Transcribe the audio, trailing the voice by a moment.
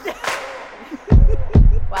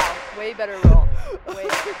way better role. Way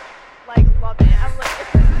better. Like, love it. I'm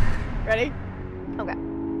like, Ready? okay.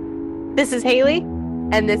 This is Haley.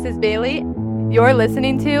 And this is Bailey. You're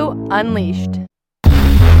listening to Unleashed.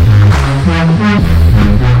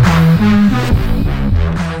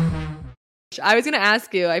 I was going to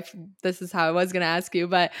ask you, this is how I was going to ask you,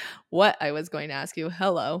 but what I was going to ask you,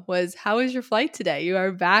 was how was your flight today? You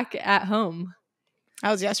are back at home.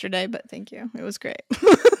 I was yesterday, but thank you. It was great.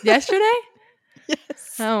 Yesterday?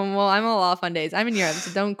 Yes. Oh, well, I'm on a lot of fun days. I'm in Europe,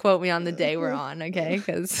 so don't quote me on the day we're on, okay?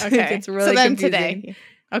 Because Okay. it's really so then confusing. today.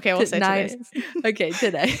 Okay, we'll say today. Okay,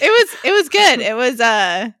 today. It was good. It was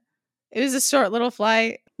a short little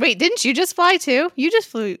flight. Wait, didn't you just fly too? You just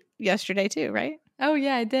flew yesterday too, right? Oh,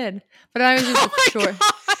 yeah, I did. But I was just short.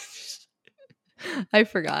 Gosh. I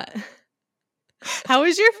forgot. How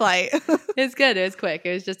was your flight? It's good. It was quick.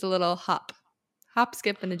 It was just a little hop,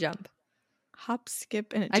 skip, and a jump. Hop,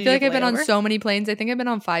 skip, and I feel like I've been on so many planes. I think I've been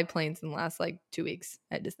on 5 planes in the last 2 weeks.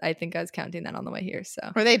 I think I was counting that on the way here.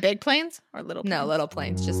 So were they big planes or little planes? No, little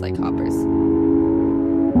planes, just like hoppers.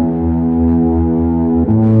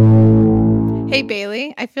 Hey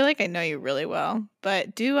Bailey, I feel like I know you really well,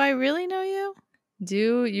 but do I really know you?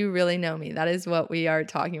 Do you really know me? That is what we are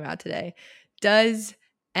talking about today. Does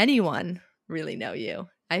anyone really know you?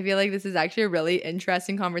 I feel like this is actually a really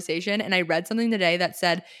interesting conversation. And I read something today that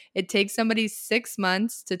said it takes somebody 6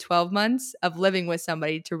 months to 12 months of living with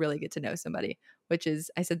somebody to really get to know somebody, which is,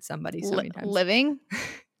 I said somebody so many times. Living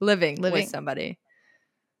with somebody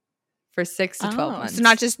for 6 to 12 months. So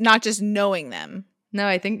not just knowing them. No,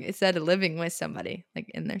 I think it said living with somebody, like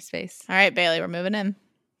in their space. All right, Bailey, we're moving in.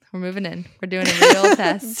 We're moving in. We're doing a real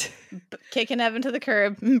test. Kicking Evan to the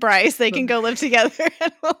curb. Bryce, they can go live together.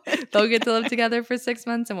 They'll get to live together for 6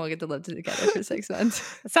 months, and we'll get to live together for 6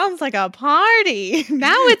 months. It sounds like a party.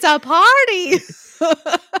 Now it's a party.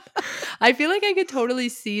 I feel like I could totally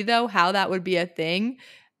see, though, how that would be a thing.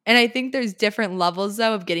 And I think there's different levels,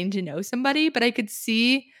 though, of getting to know somebody. But I could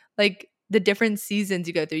see, the different seasons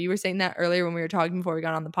you go through. You were saying that earlier when we were talking before we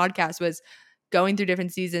got on the podcast, was going through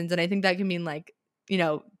different seasons. And I think that can mean,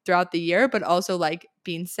 throughout the year, but also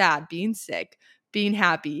being sad, being sick, being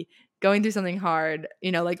happy, going through something hard,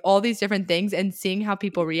 all these different things, and seeing how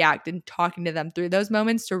people react and talking to them through those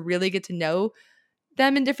moments to really get to know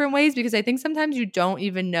them in different ways. Because I think sometimes you don't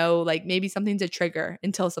even know, maybe something's a trigger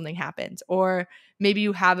until something happens, or maybe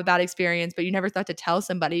you have a bad experience, but you never thought to tell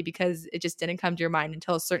somebody because it just didn't come to your mind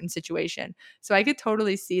until a certain situation. So I could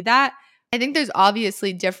totally see that. I think there's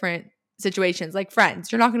obviously different situations, like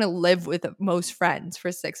friends. You're not going to live with most friends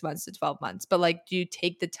for 6 months to 12 months, but do you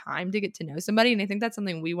take the time to get to know somebody? And I think that's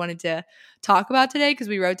something we wanted to talk about today, because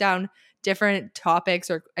we wrote down different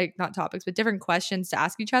topics, or not topics, but different questions to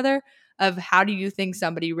ask each other of how do you think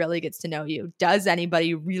somebody really gets to know you? Does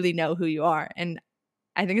anybody really know who you are? And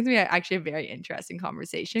I think it's going to be actually a very interesting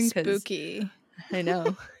conversation. Spooky. I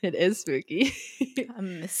know. It is spooky.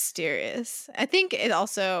 Mysterious. I think it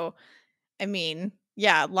also, there's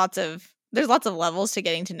lots of levels to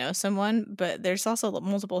getting to know someone, but there's also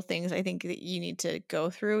multiple things I think that you need to go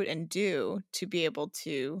through and do to be able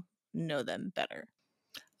to know them better.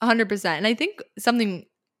 100%. And I think something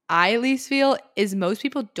I at least feel is most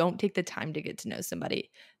people don't take the time to get to know somebody.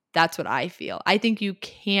 That's what I feel. I think you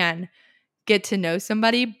can get to know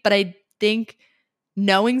somebody, but I think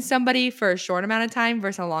knowing somebody for a short amount of time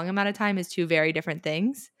versus a long amount of time is two very different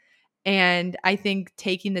things. And I think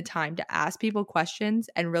taking the time to ask people questions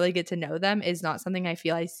and really get to know them is not something I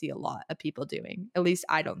feel I see a lot of people doing. At least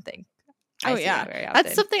I don't think.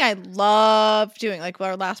 That's something I love doing.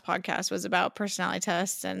 Our last podcast was about personality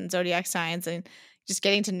tests and zodiac signs and just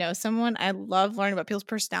getting to know someone. I love learning about people's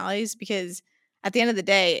personalities, because at the end of the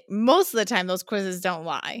day, most of the time those quizzes don't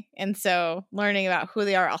lie. And so learning about who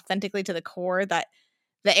they are authentically to the core, that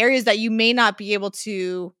the areas that you may not be able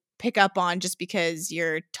to pick up on just because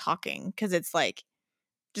you're talking, because it's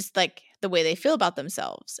just the way they feel about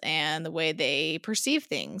themselves and the way they perceive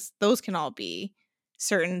things, those can all be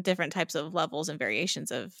certain different types of levels and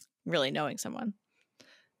variations of really knowing someone.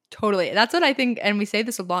 Totally. That's what I think. And we say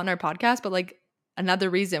this a lot in our podcast, but another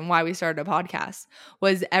reason why we started a podcast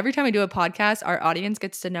was every time we do a podcast, our audience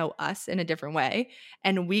gets to know us in a different way,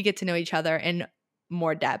 and we get to know each other in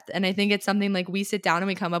more depth. And I think it's something we sit down and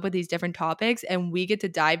we come up with these different topics, and we get to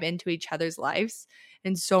dive into each other's lives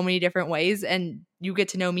in so many different ways. And you get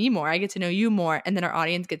to know me more, I get to know you more, and then our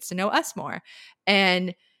audience gets to know us more.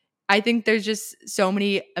 And I think there's just so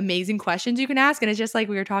many amazing questions you can ask. And it's just we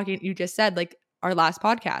were talking, you just said, our last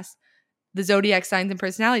podcast, the zodiac signs and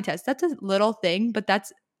personality test. That's a little thing, but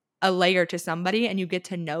that's a layer to somebody, and you get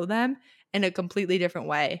to know them in a completely different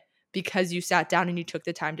way because you sat down and you took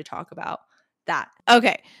the time to talk about that.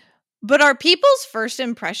 Okay. But are people's first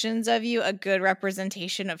impressions of you a good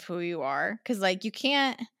representation of who you are? Because, like, you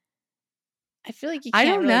can't. I feel like you I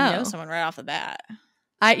can't don't really know know. someone right off the bat.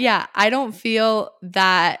 I don't feel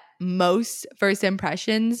that most first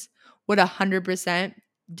impressions would 100%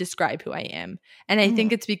 describe who I am. And I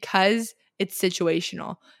think it's because it's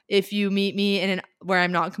situational. If you meet me where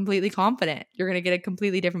I'm not completely confident, you're going to get a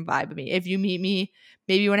completely different vibe of me. If you meet me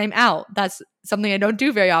maybe when I'm out, that's something I don't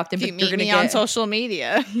do very often, If but you you're meet going to me get on social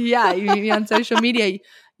media. Yeah, you meet me on social media.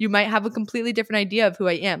 You might have a completely different idea of who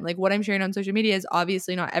I am. Like what I'm sharing on social media is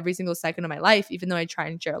obviously not every single second of my life, even though I try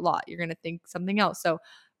and share a lot. You're going to think something else. So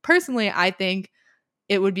personally, I think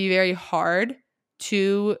it would be very hard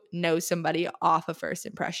to know somebody off a first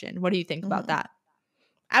impression. What do you think about that?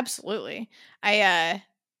 Absolutely.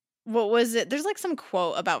 What was it? There's like some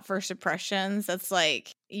quote about first impressions that's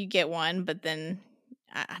like you get one, but then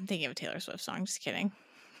I'm thinking of a Taylor Swift song. Just kidding.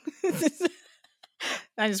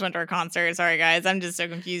 I just went to her concert. Sorry, guys. I'm just so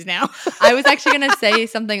confused now. I was actually going to say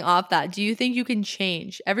something off that. Do you think you can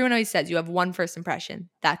change? Everyone always says you have one first impression.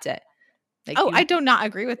 That's it. Like I do not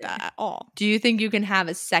agree with that at all. Do you think you can have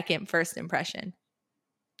a second first impression?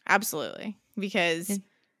 Absolutely. Because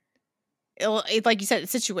like you said,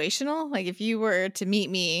 it's situational. Like if you were to meet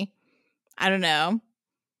me, I don't know,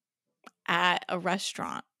 at a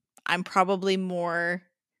restaurant, I'm probably more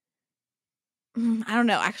I don't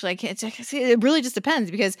know. Actually, I can't. It really just depends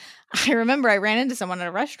because I remember I ran into someone at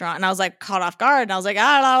a restaurant and I was like caught off guard and I was like,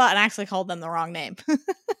 la, la, and I actually called them the wrong name.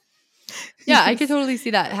 Yeah, I could totally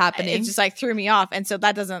see that happening. It just like threw me off. And so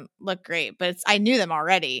that doesn't look great, but I knew them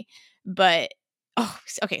already. But,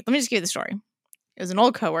 okay, let me just give you the story. It was an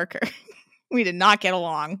old coworker. We did not get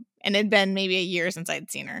along. And it'd been maybe a year since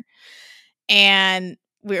I'd seen her. And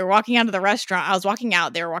we were walking out of the restaurant. I was walking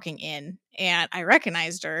out. They were walking in. And I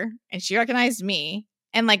recognized her. And she recognized me.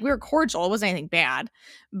 And like we were cordial. It wasn't anything bad.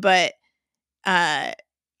 But I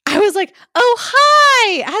was like, "Oh,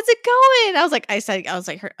 hi. How's it going?" I was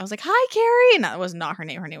like, "Hi, Carrie." And that was not her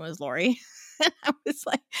name. Her name was Lori. And I was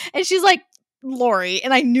like, and she's like, Lori.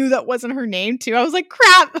 And I knew that wasn't her name too. I was like,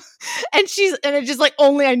 crap. And it just like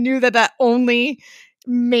I knew that only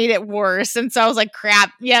made it worse. And so I was like,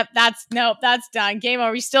 crap. Yep. That's done. Game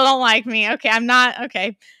over. You still don't like me. Okay. I'm not.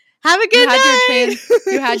 Okay. Have a good night.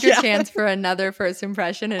 You had your chance for another first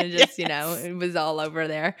impression and it just, it was all over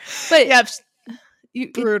there. But yep.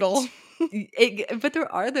 Brutal. But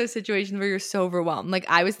there are those situations where you're so overwhelmed. Like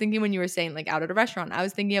I was thinking when you were saying like out at a restaurant, I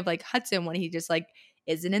was thinking of like Hudson when he just like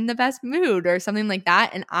isn't in the best mood or something like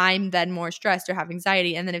that. And I'm then more stressed or have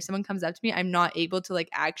anxiety. And then if someone comes up to me, I'm not able to like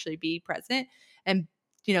actually be present and,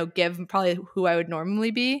 give probably who I would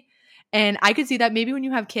normally be. And I could see that maybe when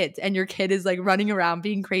you have kids and your kid is like running around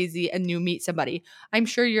being crazy and you meet somebody, I'm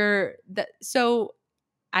sure so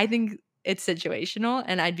I think it's situational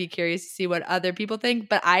and I'd be curious to see what other people think.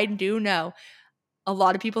 But I do know a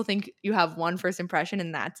lot of people think you have one first impression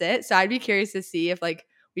and that's it. So I'd be curious to see if like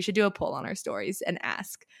we should do a poll on our stories and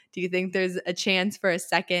ask, do you think there's a chance for a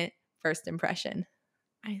second first impression?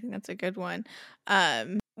 I think that's a good one.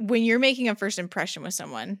 When you're making a first impression with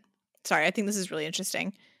someone, sorry, I think this is really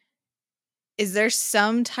interesting. Is there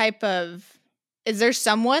someone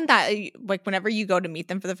that like whenever you go to meet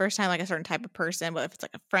them for the first time, like a certain type of person, whether if it's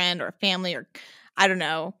like a friend or a family or I don't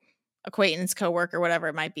know, acquaintance, coworker, whatever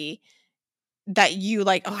it might be, that you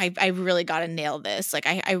like, oh, I really got to nail this. Like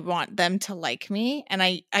I want them to like me. And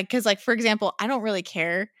I cause like, for example, I don't really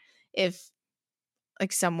care if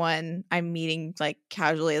like someone I'm meeting like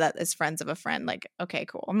casually that is friends of a friend, like, okay,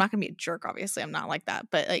 cool. I'm not gonna be a jerk, obviously. I'm not like that.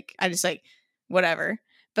 But like I just like whatever.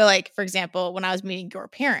 But like, for example, when I was meeting your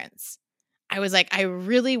parents, I was like, I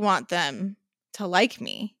really want them to like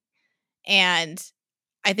me. And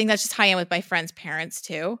I think that's just how I am with my friends' parents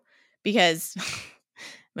too, because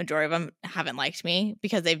majority of them haven't liked me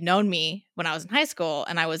because they've known me when I was in high school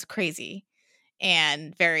and I was crazy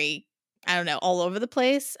and very, I don't know, all over the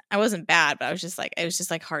place. I wasn't bad, but it was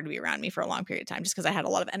just like hard to be around me for a long period of time just because I had a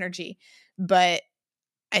lot of energy. But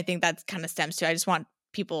I think that kind of stems to, I just want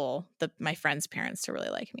my friends' parents to really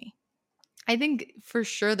like me. I think for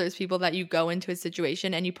sure there's people that you go into a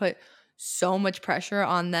situation and you put so much pressure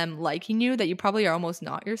on them liking you that you probably are almost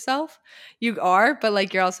not yourself. You are, but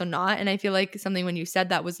like you're also not. And I feel like something when you said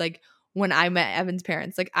that was like when I met Evan's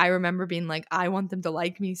parents, like I remember being like, I want them to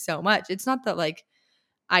like me so much. It's not that like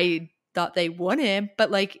I thought they wouldn't,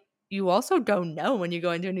 but like you also don't know when you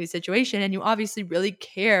go into a new situation and you obviously really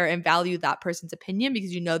care and value that person's opinion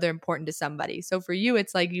because you know they're important to somebody. So for you,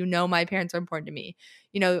 it's like, my parents are important to me.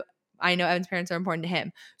 I know Evan's parents are important to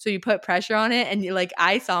him. So you put pressure on it, and like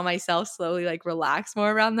I saw myself slowly like relax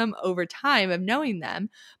more around them over time of knowing them.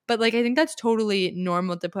 But like I think that's totally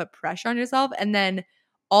normal to put pressure on yourself. And then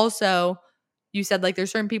also you said like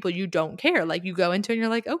there's certain people you don't care. Like you go into it and you're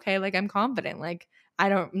like, okay, like I'm confident. Like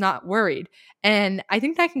I'm not worried. And I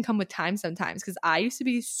think that can come with time sometimes, because I used to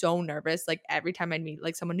be so nervous. Like every time I'd meet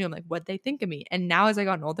like someone new, I'm like, what'd they think of me? And now as I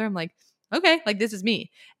gotten older, I'm like, okay, like this is me.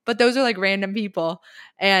 But those are like random people.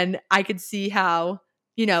 And I could see how,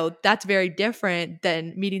 you know, that's very different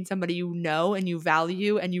than meeting somebody you know and you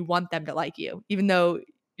value and you want them to like you. Even though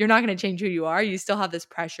you're not going to change who you are, you still have this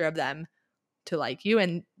pressure of them to like you.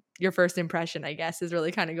 And your first impression, I guess, is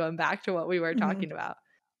really kind of going back to what we were talking about.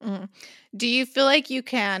 Mm-hmm. Do you feel like you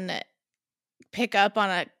can pick up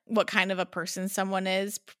on what kind of a person someone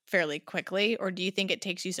is fairly quickly, or do you think it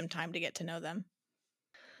takes you some time to get to know them?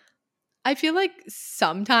 I feel like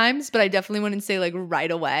sometimes, but I definitely wouldn't say like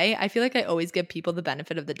right away. I feel like I always give people the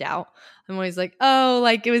benefit of the doubt. I'm always like, oh,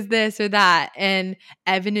 like it was this or that. And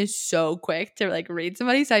Evan is so quick to like read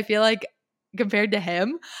somebody. So I feel like compared to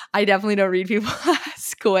him, I definitely don't read people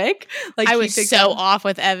as quick. Like I was so off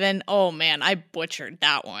with Evan. Oh man, I butchered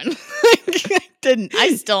that one.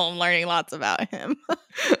 I still am learning lots about him.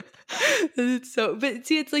 It's so, but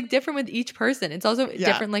see, it's like different with each person. It's also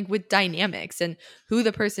different like with dynamics and who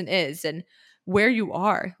the person is and where you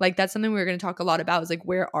are. Like that's something we're going to talk a lot about, is like,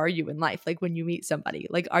 where are you in life? Like when you meet somebody,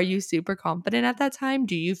 like, are you super confident at that time?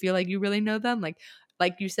 Do you feel like you really know them? Like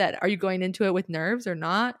you said, are you going into it with nerves or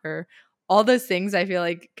not? Or all those things I feel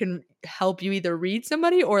like can help you either read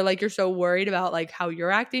somebody, or like you're so worried about like how you're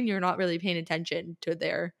acting, you're not really paying attention to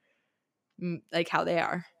their like how they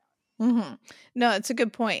are. Mm-hmm. No, it's a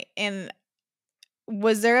good point. And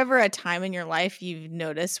was there ever a time in your life you've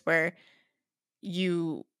noticed where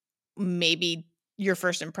you maybe your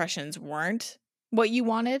first impressions weren't what you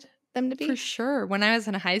wanted them to be? For sure. When I was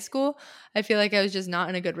in high school, I feel like I was just not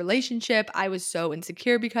in a good relationship. I was so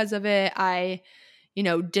insecure because of it. I, you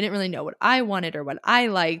know, didn't really know what I wanted or what I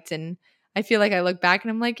liked. And I feel like I look back and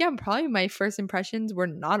I'm like, yeah, probably my first impressions were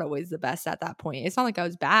not always the best at that point. It's not like I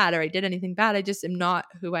was bad or I did anything bad. I just am not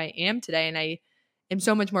who I am today. And I am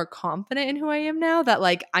so much more confident in who I am now that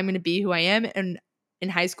like I'm going to be who I am. And in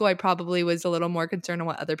high school, I probably was a little more concerned on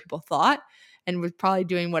what other people thought and was probably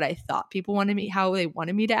doing what I thought people wanted me, how they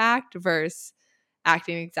wanted me to act, versus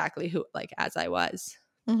acting exactly who, like, as I was.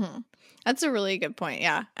 Mm-hmm. That's a really good point.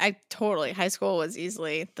 Yeah, high school was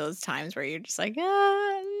easily those times where you're just like,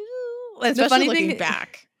 especially looking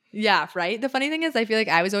back. Yeah, right? The funny thing is I feel like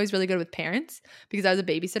I was always really good with parents because I was a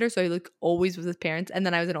babysitter, so I like always was with parents, and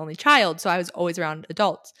then I was an only child, so I was always around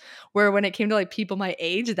adults. Where when it came to like people my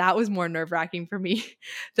age, that was more nerve-wracking for me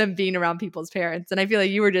than being around people's parents. And I feel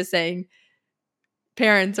like you were just saying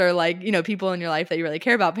parents are like, you know, people in your life that you really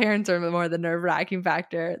care about. Parents are more the nerve-wracking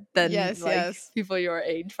factor than people your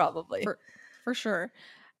age, probably. For sure.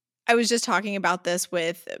 I was just talking about this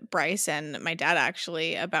with Bryce and my dad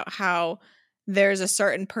actually, about how there's a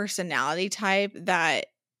certain personality type that,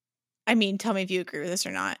 I mean, tell me if you agree with this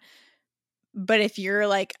or not, but if you're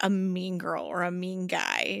like a mean girl or a mean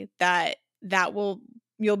guy,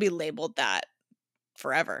 you'll be labeled that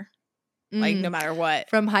forever. Like no matter what.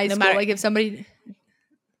 From high school, like if somebody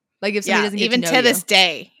doesn't get even to know this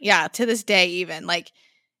day. Yeah, to this day even, like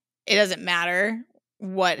it doesn't matter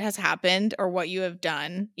what has happened or what you have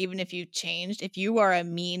done, even if you've changed. If you are a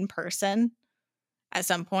mean person at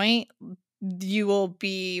some point, you will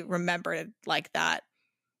be remembered like that.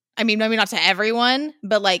 I mean, maybe not to everyone,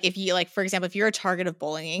 but like if you, like, for example, if you're a target of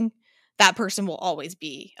bullying, that person will always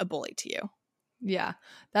be a bully to you. Yeah,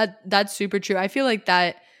 that's super true. I feel like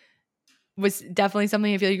that was definitely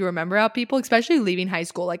something I feel like you remember about people, especially leaving high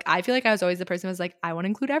school. Like I feel like I was always the person who was like, I want to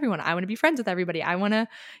include everyone. I want to be friends with everybody. I want to,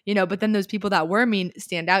 you know, but then those people that were mean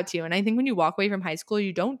stand out to you. And I think when you walk away from high school,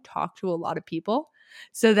 you don't talk to a lot of people.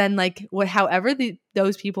 So then like however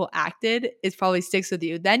those people acted is probably sticks with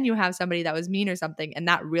you. Then you have somebody that was mean or something, and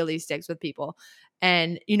that really sticks with people.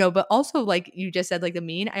 And, you know, but also like you just said, like the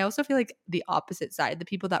mean, I also feel like the opposite side, the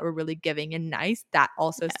people that were really giving and nice, that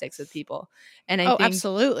also sticks with people. And I think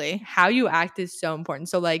absolutely how you act is so important.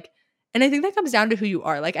 So like, and I think that comes down to who you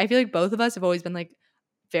are. Like I feel like both of us have always been like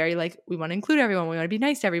very like, we want to include everyone, we want to be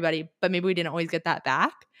nice to everybody, but maybe we didn't always get that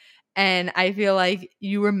back. And I feel like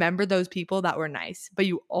you remember those people that were nice, but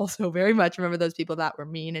you also very much remember those people that were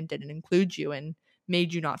mean and didn't include you and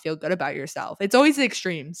made you not feel good about yourself. It's always the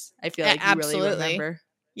extremes. I feel like you really remember.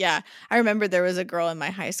 Yeah. I remember there was a girl in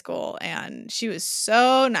my high school and she was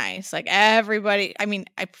so nice. Like everybody, I mean,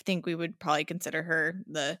 I think we would probably consider her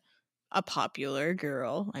a popular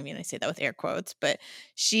girl. I mean, I say that with air quotes, but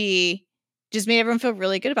she just made everyone feel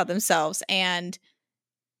really good about themselves. And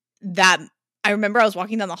that I remember I was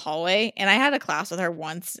walking down the hallway and I had a class with her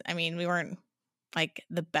once. I mean, we weren't like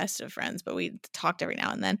the best of friends, but we talked every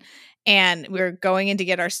now and then. And we were going in to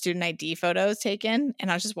get our student ID photos taken.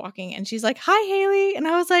 And I was just walking and she's like, "Hi, Haley." And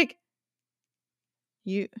I was like,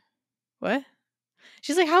 "You, what?"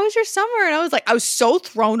 She's like, "How was your summer?" And I was so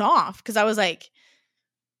thrown off because I was like,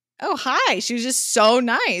 "Oh, hi." She was just so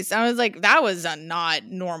nice. I was like, that was not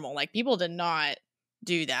normal. Like, people did not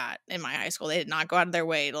do that in my high school. They did not go out of their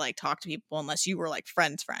way to like talk to people unless you were like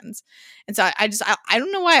friends. And so I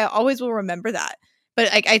don't know why I always will remember that.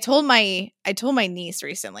 But like I told my niece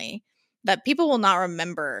recently that people will not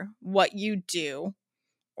remember what you do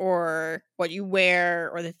or what you wear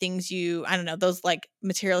or the things you, I don't know, those like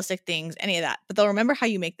materialistic things, any of that. But they'll remember how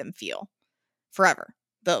you make them feel forever.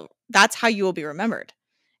 That's how you will be remembered.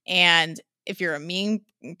 And if you're a mean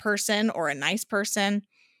person or a nice person,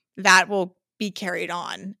 that will be carried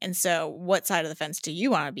on. And so what side of the fence do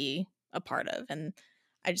you want to be a part of? And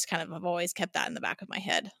I just kind of have always kept that in the back of my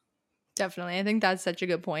head. Definitely. I think that's such a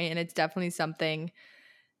good point, and it's definitely something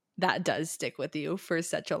that does stick with you for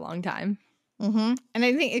such a long time. Mm-hmm. And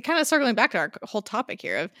I think it kind of circling back to our whole topic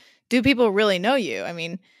here of, do people really know you? I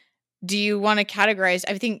mean, do you want to categorize?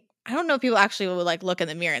 I don't know if people actually will like look in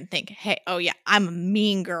the mirror and think, "Hey, oh yeah, I'm a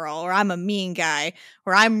mean girl," or "I'm a mean guy,"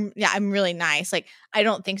 or I'm really nice." Like, I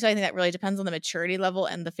don't think so. I think that really depends on the maturity level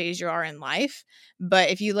and the phase you are in life.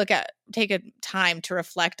 But if you take a time to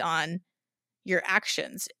reflect on your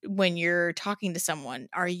actions when you're talking to someone,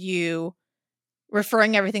 are you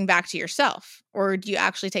referring everything back to yourself, or do you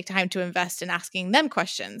actually take time to invest in asking them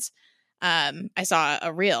questions? I saw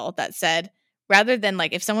a reel that said, rather than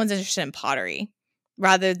like, if someone's interested in pottery,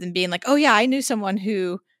 rather than being like, "Oh yeah, I knew someone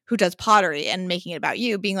who does pottery," and making it about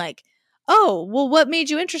you, being like, "Oh, well, what made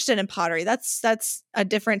you interested in pottery? That's a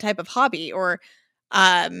different type of hobby." Or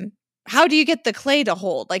how do you get the clay to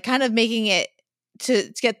hold? Like, kind of making it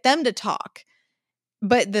to get them to talk.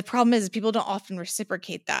 But the problem is people don't often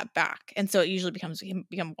reciprocate that back. And so it usually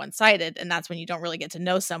become one-sided, and that's when you don't really get to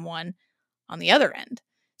know someone on the other end.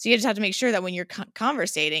 So you just have to make sure that when you're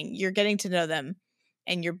conversating, you're getting to know them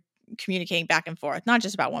and you're communicating back and forth, not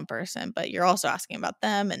just about one person, but you're also asking about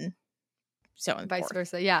them and so on. Vice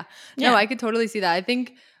versa. Yeah. No, I could totally see that. I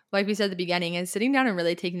think, like we said at the beginning, is sitting down and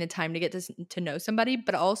really taking the time to get to know somebody,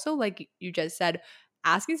 but also, like you just said,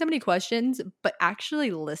 asking somebody questions, but actually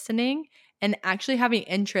listening and actually having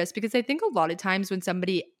interest. Because I think a lot of times when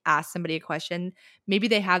somebody asks somebody a question, maybe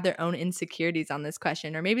they have their own insecurities on this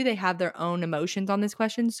question, or maybe they have their own emotions on this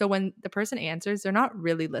question. So when the person answers, they're not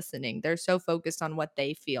really listening. They're so focused on what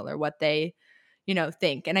they feel or what they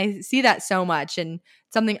think. And I see that so much, and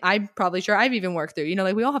something I'm probably sure I've even worked through.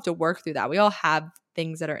 Like, we all have to work through that. We all have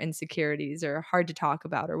things that are insecurities or hard to talk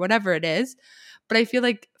about or whatever it is. But I feel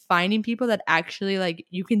like finding people that actually, like,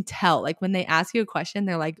 you can tell, like, when they ask you a question,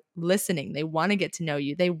 they're like listening. They want to get to know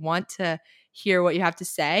you. They want to hear what you have to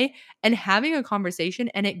say, and having a conversation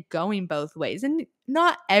and it going both ways. And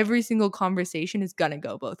not every single conversation is going to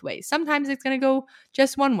go both ways. Sometimes it's going to go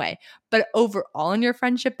just one way, but overall in your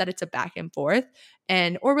friendship, that it's a back and forth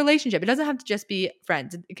or relationship. It doesn't have to just be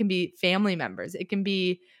friends. It can be family members. It can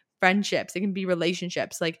be friendships. It can be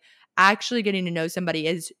relationships. Like, actually getting to know somebody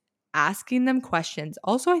is asking them questions.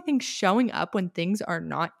 Also, I think showing up when things are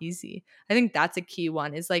not easy. I think that's a key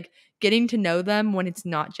one, is like getting to know them when it's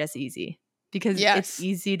not just easy, because it's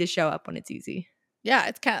easy to show up when it's easy. Yeah,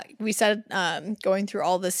 it's kind of like we said, going through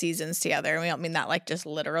all the seasons together. And we don't mean that like just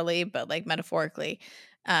literally, but like metaphorically.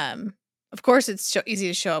 Of course, it's easy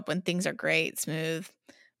to show up when things are great, smooth.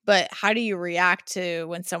 But how do you react to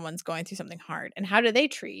when someone's going through something hard? And how do they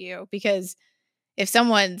treat you? Because if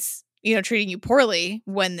someone's, treating you poorly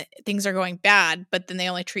when things are going bad, but then they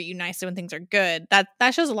only treat you nicely when things are good, that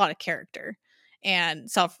shows a lot of character and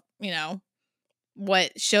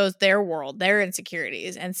what shows their world, their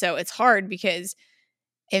insecurities. And so it's hard because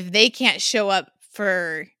if they can't show up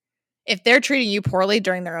if they're treating you poorly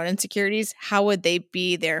during their own insecurities, how would they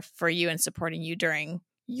be there for you and supporting you during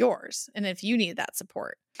yours? And if you need that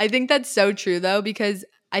support. I think that's so true, though, because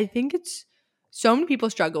I think it's so many people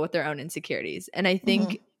struggle with their own insecurities. And I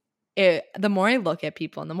think the more I look at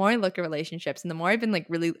people and the more I look at relationships and the more I've been like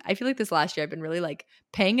really, I feel like this last year I've been really like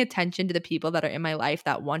paying attention to the people that are in my life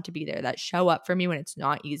that want to be there, that show up for me when it's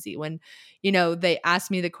not easy. When, they ask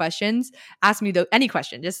me the questions, ask me any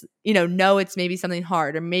question, just, know it's maybe something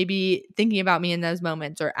hard or maybe thinking about me in those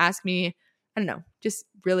moments, or ask me, I don't know, just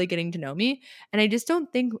really getting to know me. And I just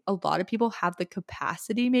don't think a lot of people have the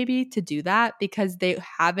capacity maybe to do that because they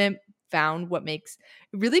haven't found what makes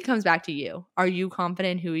 – it really comes back to you. Are you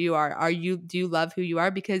confident in who you are? Do you love who you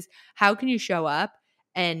are? Because how can you show up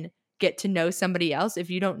and get to know somebody else if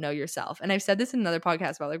you don't know yourself? And I've said this in another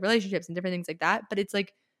podcast about like relationships and different things like that, but it's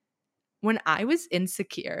like when I was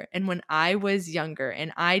insecure and when I was younger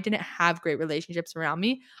and I didn't have great relationships around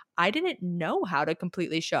me, I didn't know how to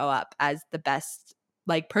completely show up as the best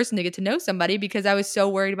like person to get to know somebody because I was so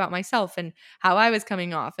worried about myself and how I was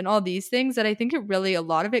coming off and all these things that I think it really, a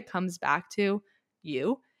lot of it comes back to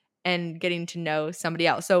you and getting to know somebody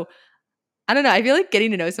else. So I don't know. I feel like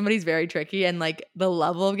getting to know somebody is very tricky, and like the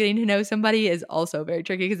level of getting to know somebody is also very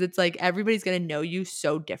tricky because it's like everybody's going to know you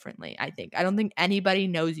so differently. I don't think anybody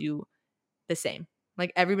knows you the same.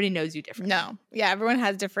 Like everybody knows you differently. No. Yeah, everyone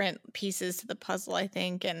has different pieces to the puzzle, I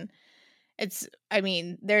think. And I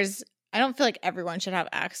don't feel like everyone should have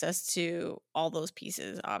access to all those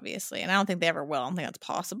pieces, obviously. And I don't think they ever will. I don't think that's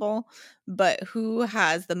possible. But who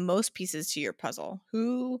has the most pieces to your puzzle?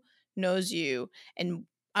 Who knows you? And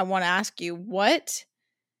I want to ask you, what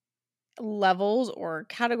levels or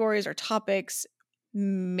categories or topics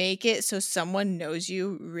make it so someone knows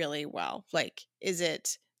you really well? Like, is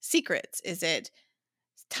it secrets? Is it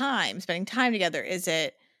spending time together? Is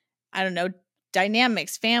it, I don't know,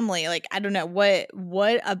 dynamics, family? Like, I don't know,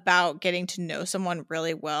 what about getting to know someone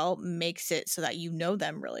really well makes it so that you know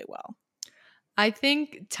them really well? I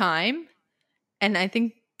think time, and I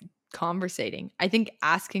think conversating. I think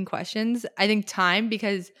asking questions. I think time,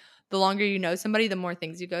 because the longer you know somebody, the more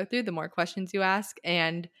things you go through, the more questions you ask,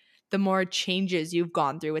 and the more changes you've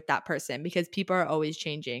gone through with that person, because people are always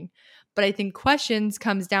changing. But I think questions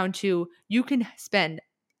comes down to, you can spend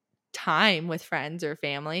time with friends or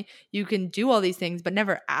family, you can do all these things, but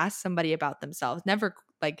never ask somebody about themselves, never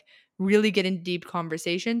like really get in deep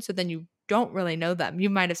conversation. So then you don't really know them. You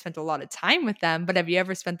might have spent a lot of time with them, but have you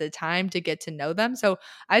ever spent the time to get to know them? So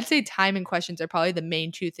I'd say time and questions are probably the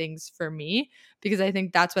main two things for me, because I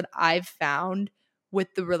think that's what I've found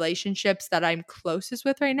with the relationships that I'm closest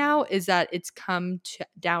with right now, is that it's come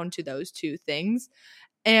down to those two things.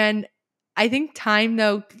 And I think time,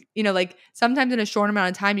 though, like sometimes in a short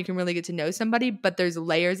amount of time, you can really get to know somebody, but there's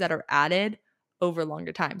layers that are added over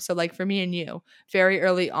longer time. So like for me and you, very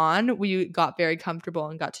early on, we got very comfortable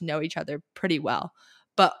and got to know each other pretty well.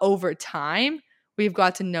 But over time, we've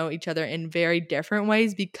got to know each other in very different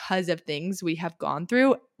ways because of things we have gone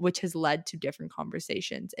through, which has led to different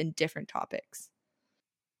conversations and different topics.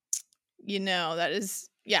 That is,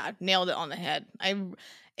 yeah, nailed it on the head.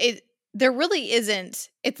 There really isn't,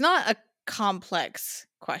 it's not a complex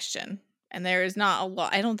question, and there is not a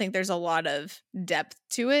lot, I don't think there's a lot of depth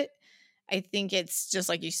to it. I think it's just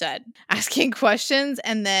like you said, asking questions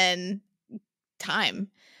and then time.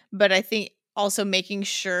 But I think also making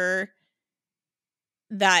sure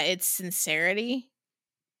that it's sincerity,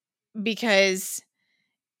 because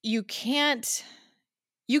you can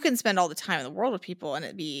spend all the time in the world with people and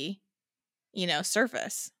it be,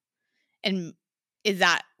 surface. And is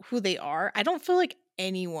that who they are? I don't feel like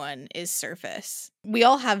anyone is surface. We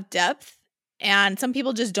all have depth, and some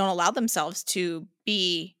people just don't allow themselves to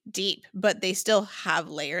be deep, but they still have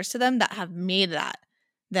layers to them that have made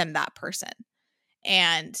them that person.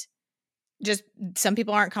 And just some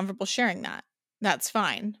people aren't comfortable sharing that. That's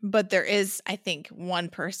fine. But there is, I think, one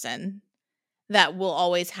person that will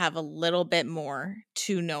always have a little bit more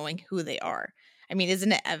to knowing who they are. I mean,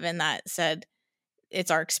 isn't it Evan that said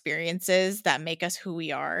it's our experiences that make us who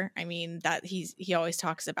we are? I mean, that he always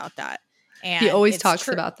talks about that. And he always talks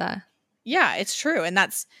about that. Yeah, it's true. And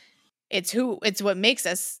it's what makes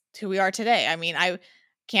us who we are today. I mean, I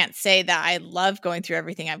can't say that I love going through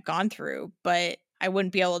everything I've gone through, but I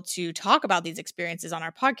wouldn't be able to talk about these experiences on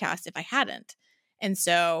our podcast if I hadn't. And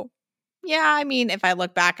so, yeah, I mean, if I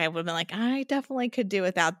look back, I would have been like, I definitely could do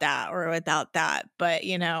without that or without that. But,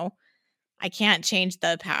 I can't change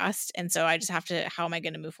the past. And so I just have to, how am I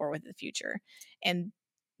going to move forward with the future? And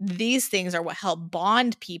these things are what help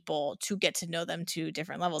bond people to get to know them to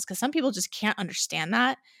different levels. Because some people just can't understand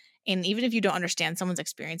that. And even if you don't understand someone's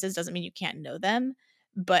experiences, doesn't mean you can't know them.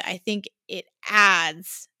 But I think it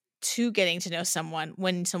adds to getting to know someone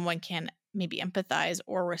when someone can maybe empathize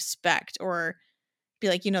or respect or be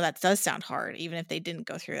like, that does sound hard, even if they didn't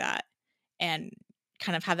go through that. And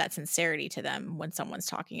kind of have that sincerity to them when someone's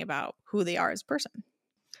talking about who they are as a person.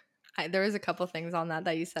 There was a couple things on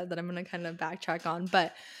that you said that I'm going to kind of backtrack on,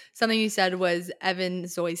 but something you said was,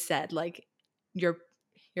 Evan's always said, like, your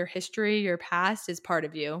history, your past is part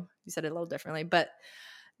of you. You said it a little differently, but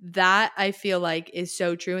that I feel like is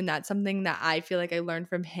so true. And that's something that I feel like I learned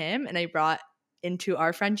from him and I brought into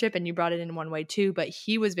our friendship, and you brought it in one way too. But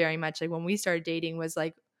he was very much like, when we started dating, was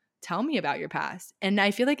like, tell me about your past. And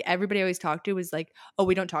I feel like everybody I always talked to was like, oh,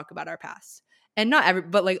 we don't talk about our past. And not every,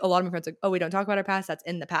 but like a lot of my friends like, oh, we don't talk about our past. That's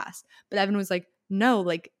in the past. But Evan was like, no,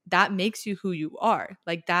 like that makes you who you are.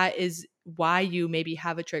 Like that is why you maybe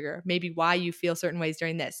have a trigger, maybe why you feel certain ways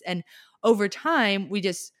during this. And over time, we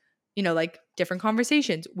just, like different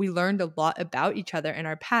conversations, we learned a lot about each other in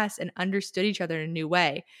our past and understood each other in a new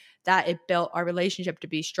way, that it built our relationship to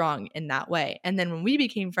be strong in that way. And then when we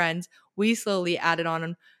became friends, we slowly added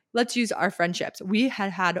on, let's use our friendships. We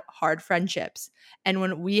had hard friendships. And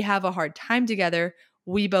when we have a hard time together,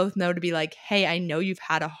 we both know to be like, hey, I know you've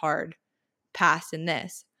had a hard past in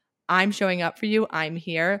this. I'm showing up for you. I'm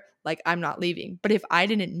here. Like, I'm not leaving. But if I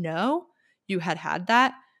didn't know you had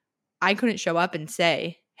that, I couldn't show up and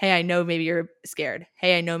say, hey, I know maybe you're scared.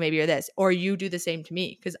 Hey, I know maybe you're this. Or you do the same to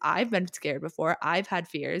me, because I've been scared before. I've had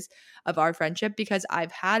fears of our friendship because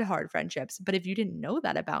I've had hard friendships. But if you didn't know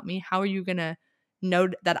that about me, how are you going to know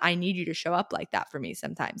that I need you to show up like that for me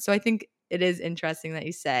sometimes? So I think it is interesting that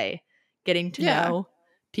you say getting to know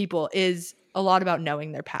people is a lot about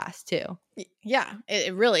knowing their past too. Yeah,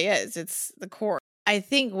 it really is. It's the core. I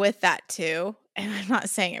think with that too, and I'm not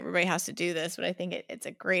saying everybody has to do this, but I think it's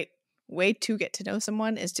a great way to get to know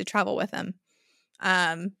someone is to travel with them.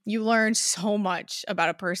 You learn so much about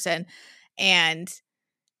a person, and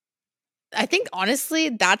I think honestly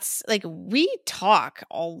that's like, we talk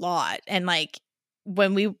a lot, and like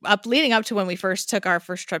when we leading up to when we first took our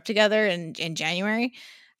first trip together in January,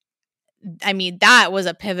 I mean, that was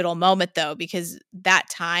a pivotal moment though, because that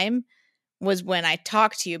time was when I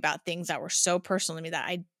talked to you about things that were so personal to me that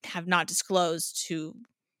I have not disclosed to,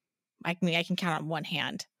 I mean, I can count on one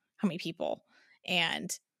hand how many people.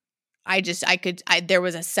 And there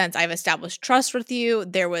was a sense I've established trust with you.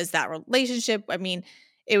 There was that relationship. I mean,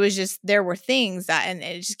 it was just, there were things that, and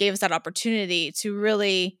it just gave us that opportunity to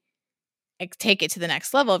really take it to the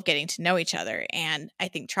next level of getting to know each other. And I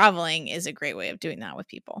think traveling is a great way of doing that with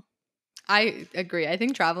people. I agree. I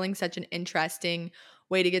think traveling is such an interesting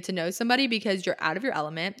way to get to know somebody because you're out of your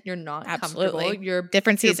element. You're not comfortable. You're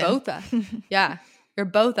different season. You're both you're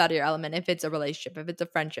both out of your element. If it's a relationship, if it's a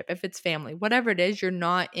friendship, if it's family, whatever it is, you're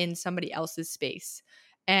not in somebody else's space,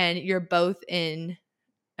 and you're both in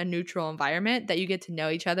a neutral environment that you get to know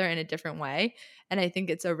each other in a different way. And I think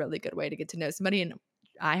it's a really good way to get to know somebody. And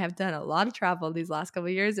I have done a lot of travel these last couple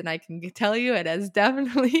of years, and I can tell you it has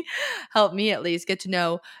definitely helped me at least get to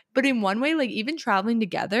know, but in one way, like even traveling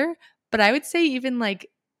together. But I would say even like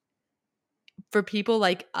for people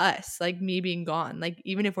like us, like me being gone, like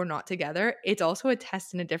even if we're not together, it's also a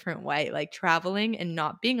test in a different way, like traveling and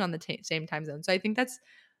not being on the same time zone. So I think that's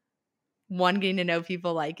one, getting to know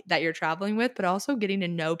people like that you're traveling with, but also getting to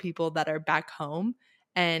know people that are back home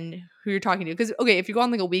and who you're talking to. Because okay, if you go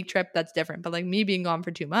on like a week trip, that's different. But like me being gone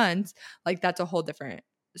for 2 months, like that's a whole different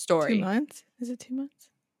story. 2 months? Is it 2 months?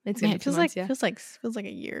 It's gonna be 2 months, yeah. Feels like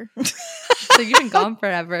a year. So you've been gone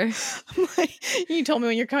forever. I'm like, you told me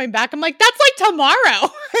when you're coming back. I'm like, that's like tomorrow.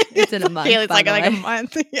 It's in a month. It's like a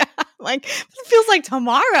month. Yeah. Like it feels like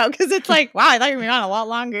tomorrow because it's like, wow, I thought you were gone a lot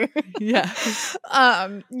longer. Yeah.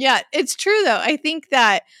 Yeah, it's true though. I think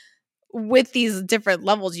that with these different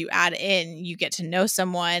levels you add in, you get to know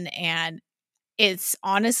someone, and it's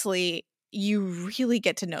honestly, you really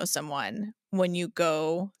get to know someone when you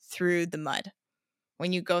go through the mud.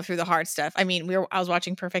 When you go through the hard stuff. I mean, I was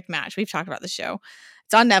watching Perfect Match. We've talked about the show.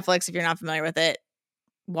 It's on Netflix. If you're not familiar with it,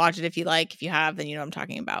 watch it if you like. If you have, then you know what I'm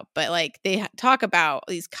talking about. But like they talk about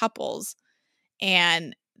these couples,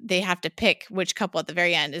 and they have to pick which couple at the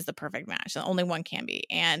very end is the perfect match. The only one can be.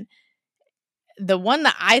 And the one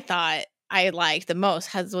that I thought I liked the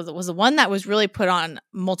most was the one that was really put on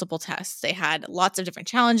multiple tests. They had lots of different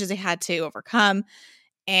challenges they had to overcome,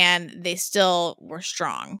 and they still were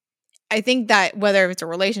strong. I think that whether it's a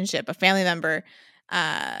relationship, a family member,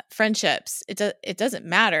 friendships, it doesn't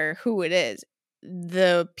matter who it is.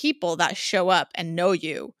 The people that show up and know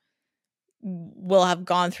you will have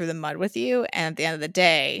gone through the mud with you, and at the end of the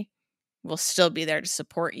day, will still be there to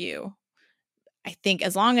support you. I think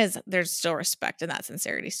as long as there's still respect and that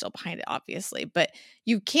sincerity still behind it, obviously. But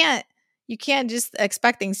you can't just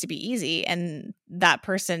expect things to be easy and that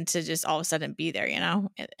person to just all of a sudden be there, you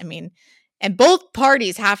know? I mean, and both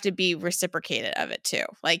parties have to be reciprocated of it too.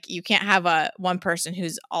 Like you can't have one person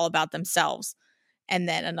who's all about themselves and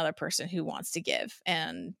then another person who wants to give,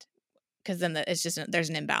 and because then it's just there's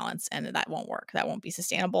an imbalance, and that won't work. That won't be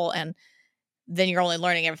sustainable, and then you're only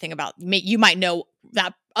learning everything about. You might know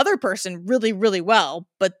that other person really, really well,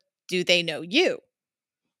 but do they know you?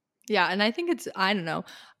 Yeah, and I think it's, I don't know.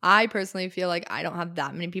 I personally feel like I don't have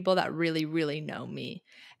that many people that really, really know me.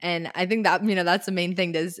 And I think that, that's the main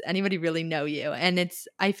thing. Does anybody really know you? And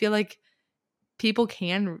I feel like people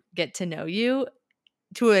can get to know you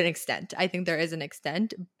to an extent. I think there is an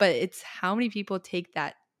extent, but it's how many people take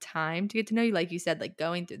that time to get to know you. Like you said, like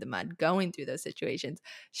going through the mud, going through those situations,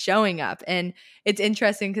 showing up. And it's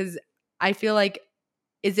interesting because I feel like,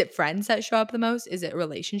 is it friends that show up the most? Is it a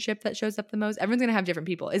relationship that shows up the most? Everyone's going to have different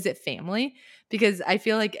people. Is it family? Because I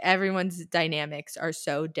feel like everyone's dynamics are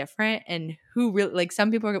so different. And who really, like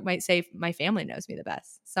some people might say my family knows me the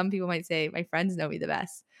best. Some people might say my friends know me the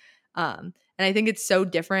best. And I think it's so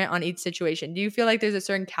different on each situation. Do you feel like there's a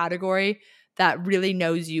certain category that really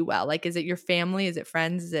knows you well? Like, is it your family? Is it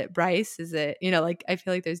friends? Is it Bryce? Is it, like, I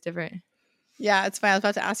feel like there's different. Yeah, it's fine. I was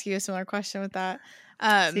about to ask you a similar question with that.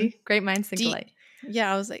 See, great minds think alike.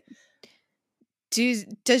 Yeah, I was like,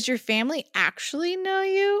 does your family actually know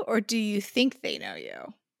you, or do you think they know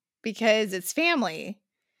you? Because it's family.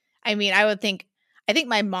 I mean, I think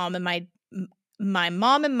my mom and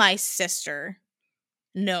my sister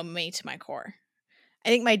know me to my core. I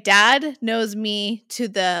think my dad knows me to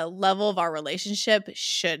the level of our relationship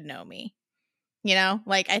should know me.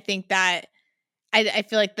 Like I think that I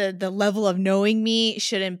feel like the level of knowing me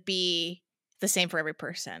shouldn't be the same for every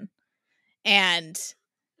person. And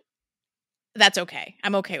that's okay.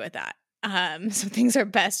 I'm okay with that. So things are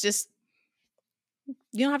best just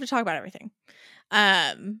you don't have to talk about everything.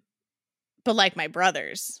 But like my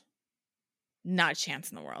brothers, not a chance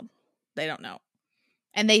in the world. They don't know.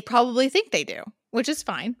 And they probably think they do, which is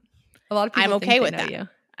fine. A lot of people I'm okay with that. You.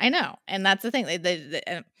 I know. And that's the thing.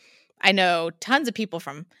 I know tons of people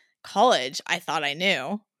from college I thought I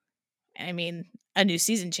knew. And I mean, a new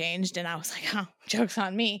season changed and I was like, oh, joke's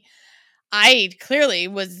on me. I clearly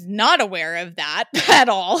was not aware of that at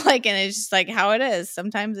all. And it's just like how it is.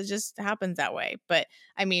 Sometimes it just happens that way. But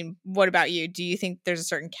I mean, what about you? Do you think there's a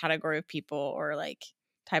certain category of people or like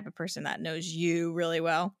type of person that knows you really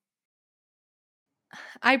well?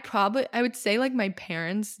 I would say like my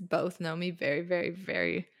parents both know me very, very,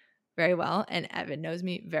 very, very well. And Evan knows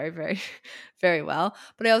me very, very, very well.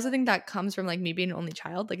 But I also think that comes from like me being an only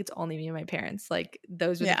child. Like it's only me and my parents. Like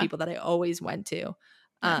those were the people that I always went to.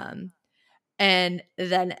 Yeah. And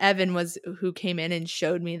then Evan was who came in and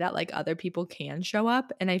showed me that like other people can show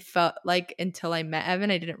up. And I felt like until I met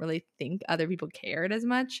Evan, I didn't really think other people cared as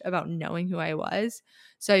much about knowing who I was.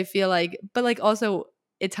 So I feel like, but like also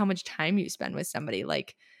it's how much time you spend with somebody.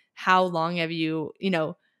 Like how long have you,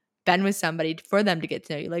 been with somebody for them to get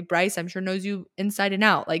to know you? Like Bryce, I'm sure knows you inside and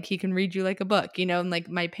out. Like he can read you like a book, and like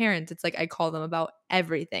my parents, it's like I call them about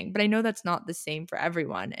everything. But I know that's not the same for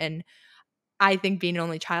everyone. And I think being an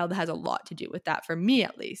only child has a lot to do with that for me,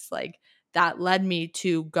 at least. Like that led me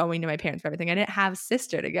to going to my parents for everything. I didn't have a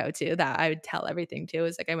sister to go to that I would tell everything to. It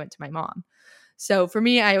was like I went to my mom. So for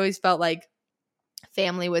me, I always felt like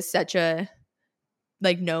family was such a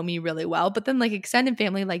like know me really well. But then like extended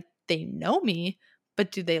family, like they know me,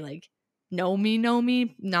 but do they like know me?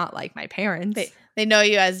 Not like my parents. They know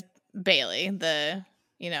you as Bailey, the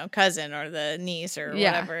cousin or the niece or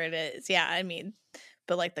whatever it is. Yeah, I mean,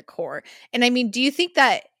 but like the core. And I mean, do you think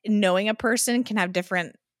that knowing a person can have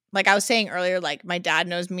different, like I was saying earlier, like my dad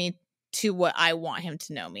knows me to what I want him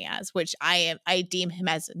to know me as, which I deem him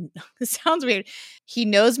as, this sounds weird. He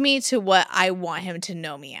knows me to what I want him to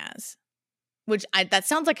know me as, which that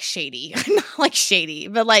sounds like shady, not like shady,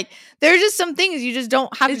 but like there's just some things you just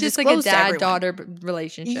don't have to disclose. It's just like a dad-daughter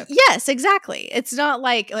relationship. Yes, exactly. It's not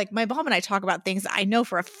like my mom and I talk about things that I know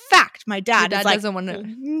for a fact my dad is like, doesn't want to.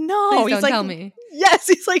 No, please he's don't like, tell me. Yes,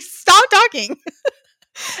 he's like, stop talking.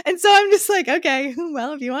 And so I'm just like, okay,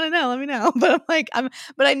 well, if you want to know, let me know. But I'm like,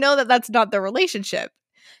 but I know that that's not the relationship.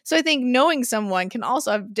 So I think knowing someone can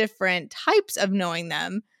also have different types of knowing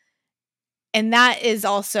them. And that is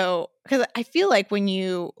also because I feel like when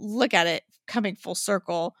you look at it coming full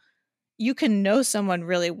circle, you can know someone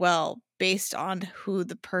really well based on who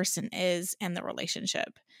the person is and the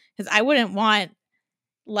relationship. Because I wouldn't want,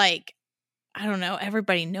 like, I don't know,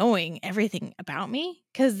 everybody knowing everything about me,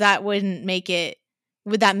 because that wouldn't make it,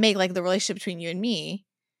 would that make like the relationship between you and me,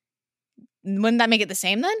 wouldn't that make it the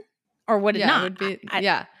same then? Or would it not? It would be,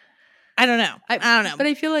 yeah. I don't know. I don't know. But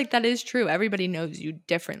I feel like that is true. Everybody knows you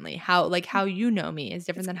differently. How you know me is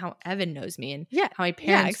different than how Evan knows me and how my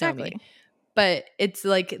parents know me. But it's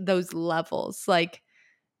like those levels. Like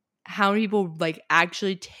how many people like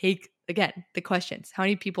actually take, again, the questions. How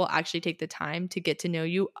many people actually take the time to get to know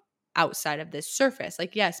you outside of this surface?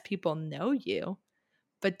 Like, yes, people know you,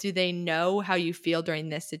 but do they know how you feel during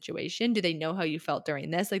this situation? Do they know how you felt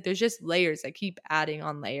during this? Like there's just layers that keep adding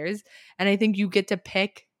on layers. And I think you get to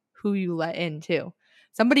pick who you let in too.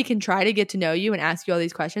 Somebody can try to get to know you and ask you all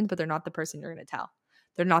these questions, but they're not the person you're going to tell.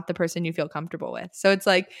 They're not the person you feel comfortable with. So it's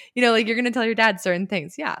like, you know, like you're going to tell your dad certain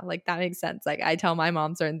things. Yeah, like that makes sense. Like I tell my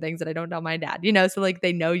mom certain things that I don't tell my dad, you know, so like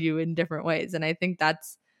they know you in different ways. And I think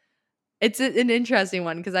it's an interesting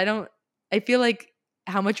one because I feel like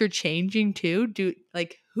how much you're changing too.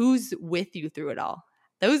 Like who's with you through it all?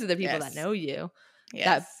 Those are the people that know you.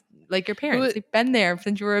 That like your parents, they've been there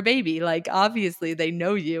since you were a baby. Like obviously they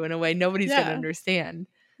know you in a way nobody's going to understand.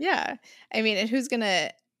 Yeah. I mean,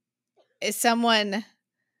 and is someone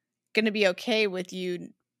going to be okay with you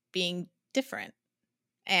being different?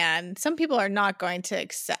 And some people are not going to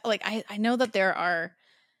accept, like, I know that there are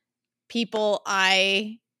people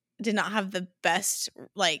I did not have the best,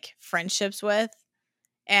 like, friendships with.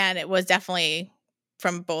 And it was definitely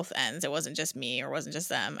from both ends. It wasn't just me or wasn't just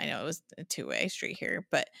them. I know it was a two-way street here,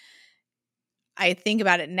 but I think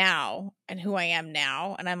about it now and who I am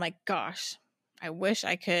now. And I'm like, gosh, I wish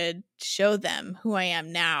I could show them who I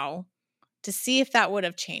am now to see if that would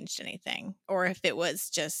have changed anything, or if it was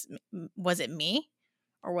just, was it me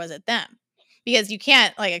or was it them? Because you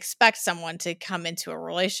can't like expect someone to come into a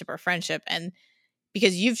relationship or friendship and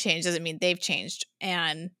because you've changed doesn't mean they've changed.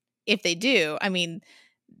 And if they do, I mean,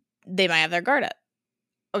 they might have their guard up.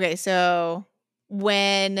 Okay, so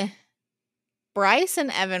when Bryce and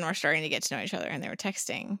Evan were starting to get to know each other and they were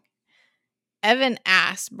texting, Evan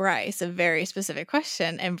asked Bryce a very specific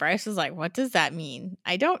question, and Bryce was like, what does that mean?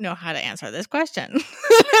 I don't know how to answer this question.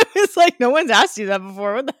 It's like, no one's asked you that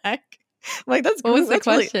before. What the heck? I'm like, that's what was the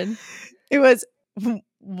question? It was,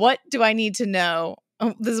 what do I need to know?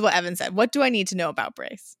 Oh, this is what Evan said. What do I need to know about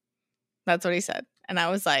Bryce? That's what he said. And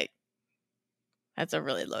I was like, that's a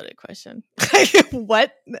really loaded question.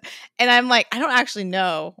 What? And I'm like, I don't actually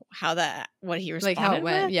know what he responded. Like how it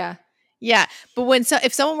went. With. Yeah. Yeah. But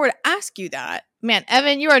if someone were to ask you that, man,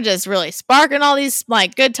 Evan, you are just really sparking all these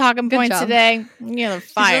like good talking points today. You're on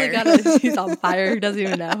fire. He's on fire. He doesn't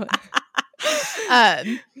even know.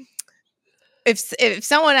 If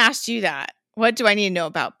someone asked you that, what do I need to know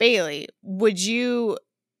about Bailey? What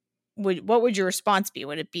would your response be?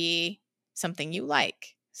 Would it be something you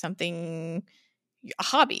like? Something, a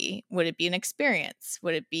hobby? Would it be an experience?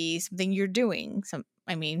 Would it be something you're doing?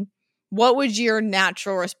 What would your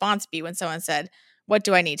natural response be when someone said, what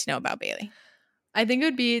do I need to know about Bailey? I think it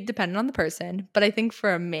would be dependent on the person. But I think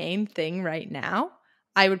for a main thing right now,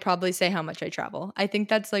 I would probably say how much I travel. I think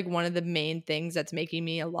that's like one of the main things that's making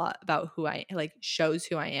me a lot about who I like shows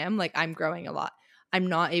who I am. Like I'm growing a lot. I'm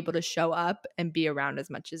not able to show up and be around as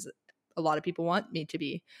much as a lot of people want me to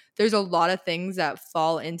be. There's a lot of things that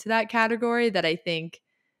fall into that category that I think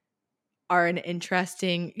are an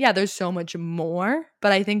interesting, there's so much more,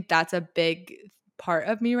 but I think that's a big part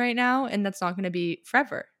of me right now. And that's not going to be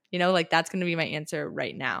forever, you know, like that's going to be my answer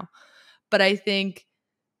right now. But I think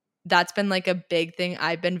that's been like a big thing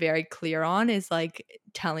I've been very clear on is like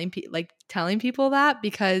telling people that,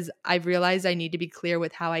 because I've realized I need to be clear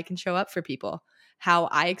with how I can show up for people, how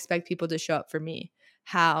I expect people to show up for me,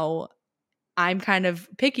 how I'm kind of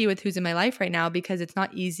picky with who's in my life right now because it's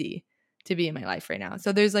not easy to be in my life right now.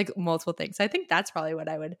 So there's like multiple things. So I think that's probably what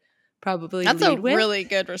I would probably lead with. That's a really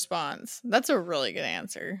good response. That's a really good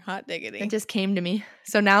answer. Hot diggity. It just came to me.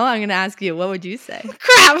 So now I'm going to ask you, what would you say?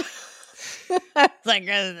 Crap. Like,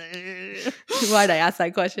 why'd I ask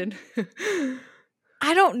that question?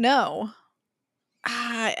 I don't know.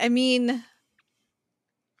 I mean,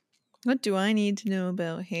 what do I need to know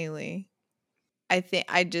about Haley? I think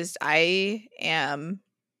I am.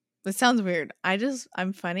 This sounds weird.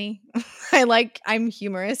 I'm funny. I'm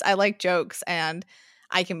humorous. I like jokes and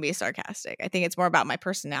I can be sarcastic. I think it's more about my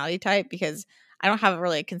personality type because I don't have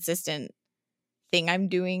really a consistent thing I'm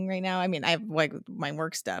doing right now. I mean, I have like my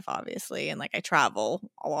work stuff obviously and like I travel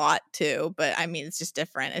a lot too, but I mean, it's just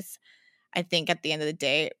different. I think at the end of the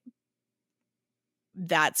day,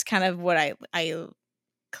 that's kind of what I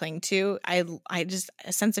cling to. I just,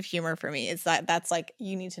 a sense of humor for me is that's like,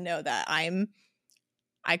 you need to know that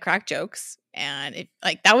I crack jokes, and it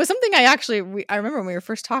like that was something I remember when we were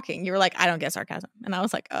first talking. You were like, I don't get sarcasm, and I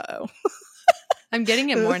was like, uh-oh. I'm getting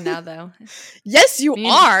it more now, though. Yes, you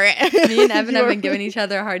are. Me and Evan have been giving each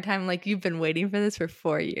other a hard time. Like, you've been waiting for this for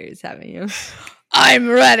 4 years, haven't you? I'm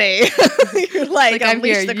ready. You're like I'm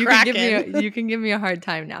here. You can give me a hard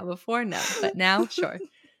time now. Before, no, but now, sure.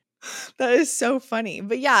 That is so funny.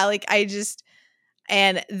 But yeah, like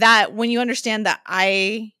and that when you understand that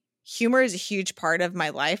humor is a huge part of my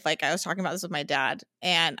life. Like I was talking about this with my dad,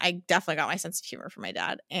 and I definitely got my sense of humor from my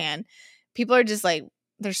dad. And people are just like,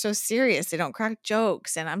 they're so serious. They don't crack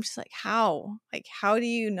jokes. And I'm just like, how? Like, how do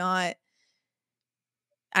you not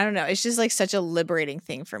I don't know. It's just like such a liberating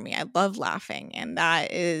thing for me. I love laughing. And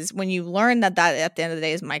that is when you learn that at the end of the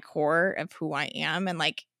day is my core of who I am and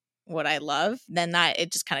like what I love, then that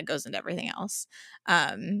it just kind of goes into everything else.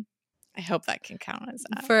 I hope that can count as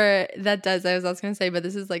that. For that does. I was also going to say, but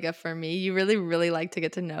this is like a for me. You really, really like to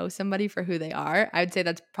get to know somebody for who they are. I would say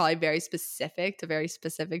that's probably very specific to very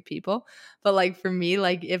specific people. But like for me,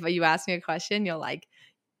 like if you ask me a question, you'll like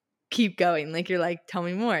keep going. Like you're like, tell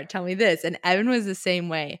me more, tell me this. And Evan was the same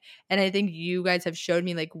way. And I think you guys have showed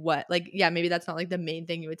me like what, like, yeah, maybe that's not like the main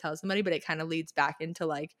thing you would tell somebody, but it kind of leads back into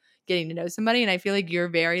like getting to know somebody. And I feel like you're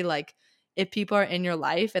very like, if people are in your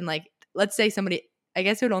life and like, let's say somebody, I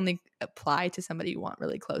guess it would only apply to somebody you want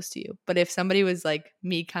really close to you. But if somebody was like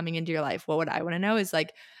me coming into your life, what would I want to know is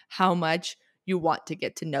like how much you want to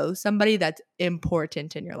get to know somebody that's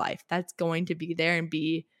important in your life. That's going to be there and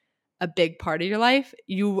be a big part of your life.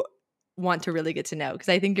 You want to really get to know, because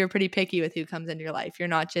I think you're pretty picky with who comes into your life. You're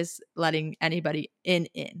not just letting anybody in.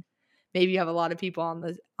 Maybe you have a lot of people on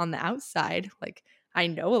the outside. Like I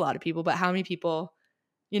know a lot of people, but how many people,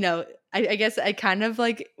 you know, I guess I kind of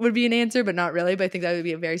like would be an answer, but not really. But I think that would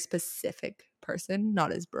be a very specific person,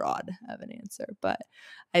 not as broad of an answer. But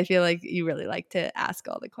I feel like you really like to ask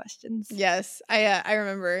all the questions. Yes. I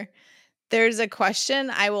remember there's a question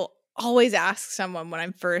I will always ask someone when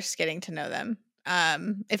I'm first getting to know them.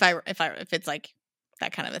 If it's like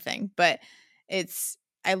that kind of a thing. But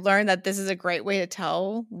I learned that this is a great way to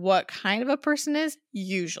tell what kind of a person is,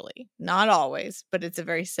 usually. Not always, but it's a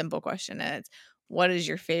very simple question, and it's, what is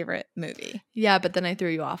your favorite movie? Yeah, but then I threw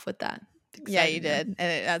you off with that. Yeah, you did.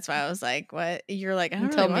 And that's why I was like, what? You're like, I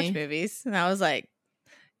don't really watch movies. And I was like,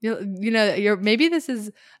 maybe this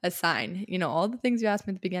is a sign. You know, all the things you asked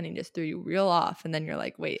me at the beginning just threw you real off. And then you're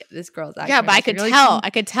like, wait, this girl's acting. Yeah, but I could tell. I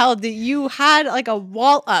could tell that you had like a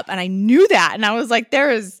wall up, and I knew that. And I was like,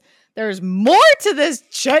 there's more to this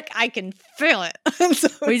chick. I can feel it. So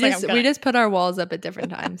we just put our walls up at different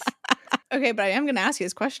times. Okay, but I am going to ask you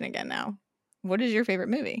this question again now. What is your favorite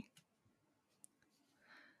movie?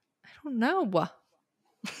 I don't know.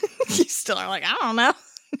 You still are like, I don't know.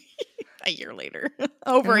 A year later.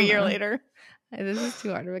 Over a year later. This is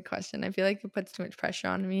too hard of a question. I feel like it puts too much pressure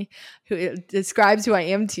on me. It describes who I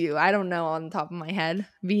am to you. I don't know on the top of my head.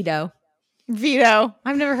 Vito.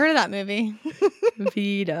 I've never heard of that movie.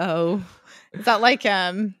 Vito. Is that like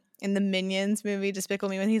in the Minions movie, Despicable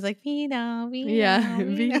Me, when he's like, Vito. Yeah,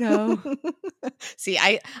 Vito. See,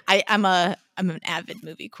 I'm an avid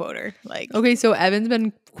movie quoter. Like, okay, so Evan's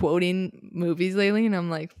been quoting movies lately, and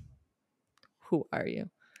I'm like, who are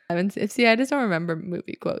you? See, I just don't remember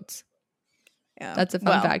movie quotes. Yeah, that's a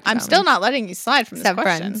fun fact. I'm still not letting you slide from this question.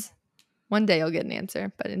 Friends. One day you'll get an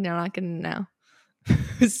answer, but you're not getting it now.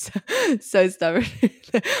 so stubborn.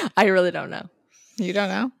 I really don't know. You don't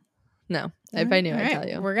know? No. If I knew, I'd tell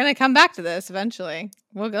you. We're gonna come back to this eventually.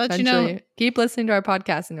 We'll let you know. Keep listening to our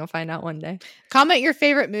podcast, and you'll find out one day. Comment your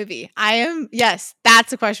favorite movie. Yes,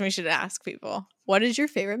 that's a question we should ask people. What is your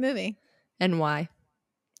favorite movie, and why?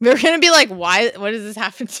 We're gonna be like, why? What does this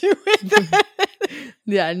have to do with that?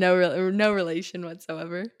 Yeah, no relation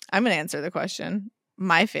whatsoever. I'm gonna answer the question.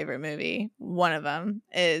 My favorite movie, one of them,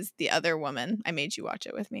 is The Other Woman. I made you watch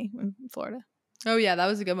it with me in Florida. Oh yeah, that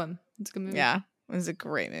was a good one. It's a good movie. Yeah, it was a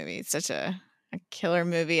great movie. It's such a killer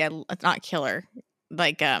movie. Not killer,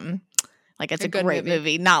 like it's a great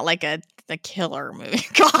movie, not like a killer movie.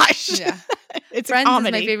 Gosh, yeah. It's Friends a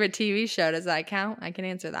comedy. is my favorite TV show. Does that count? I can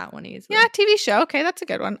answer that one easily. Yeah, TV show. Okay, that's a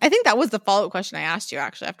good one. I think that was the follow-up question I asked you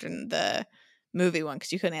actually after the movie one,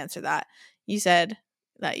 because you couldn't answer that. You said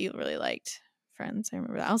that you really liked Friends. I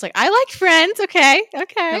remember that. I was like, I like Friends. Okay.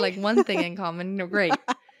 We're like one thing in common. No, great.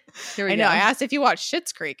 Here we go. I asked if you watched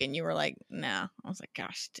Schitt's Creek, and you were like, no. I was like,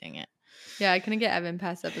 gosh, dang it. Yeah, I couldn't get Evan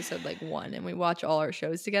past episode 1, and we watch all our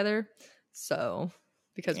shows together. So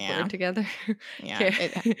because we're together. Yeah,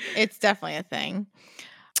 it's definitely a thing.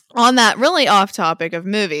 On that really off topic of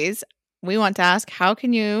movies, we want to ask, how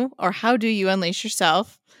do you unleash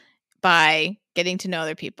yourself by getting to know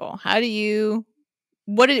other people?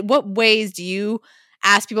 What ways do you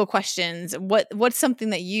ask people questions? What's something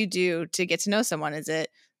that you do to get to know someone? Is it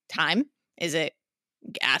time? Is it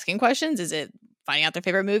asking questions? Is it finding out their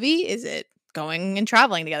favorite movie? Is it going and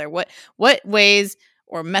traveling together? What ways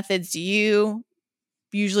or methods do you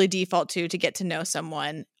usually default to get to know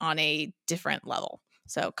someone on a different level?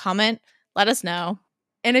 So comment, let us know.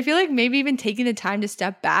 And I feel like maybe even taking the time to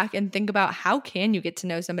step back and think about, how can you get to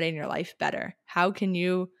know somebody in your life better? How can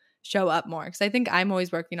you show up more? Because I think I'm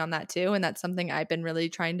always working on that too. And that's something I've been really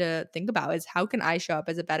trying to think about, is how can I show up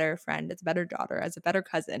as a better friend, as a better daughter, as a better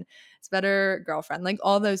cousin, as a better girlfriend, like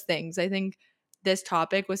all those things. I think this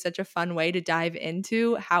topic was such a fun way to dive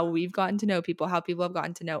into how we've gotten to know people, how people have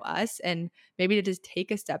gotten to know us, and maybe to just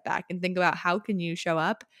take a step back and think about how can you show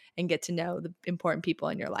up and get to know the important people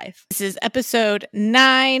in your life. This is episode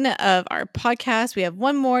 9 of our podcast. We have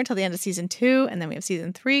one more until the end of season 2, and then we have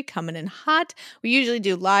season 3 coming in hot. We usually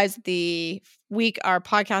do lives the week our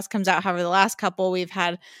podcast comes out. However, the last couple we've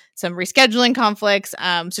had some rescheduling conflicts.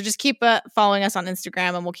 So just keep following us on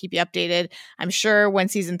Instagram and we'll keep you updated. I'm sure when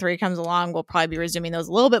season 3 comes along, we'll probably be resuming those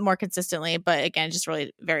a little bit more consistently. But again, it just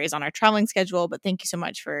really varies on our traveling schedule. But thank you so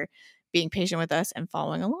much for being patient with us and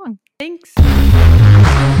following along. Thanks.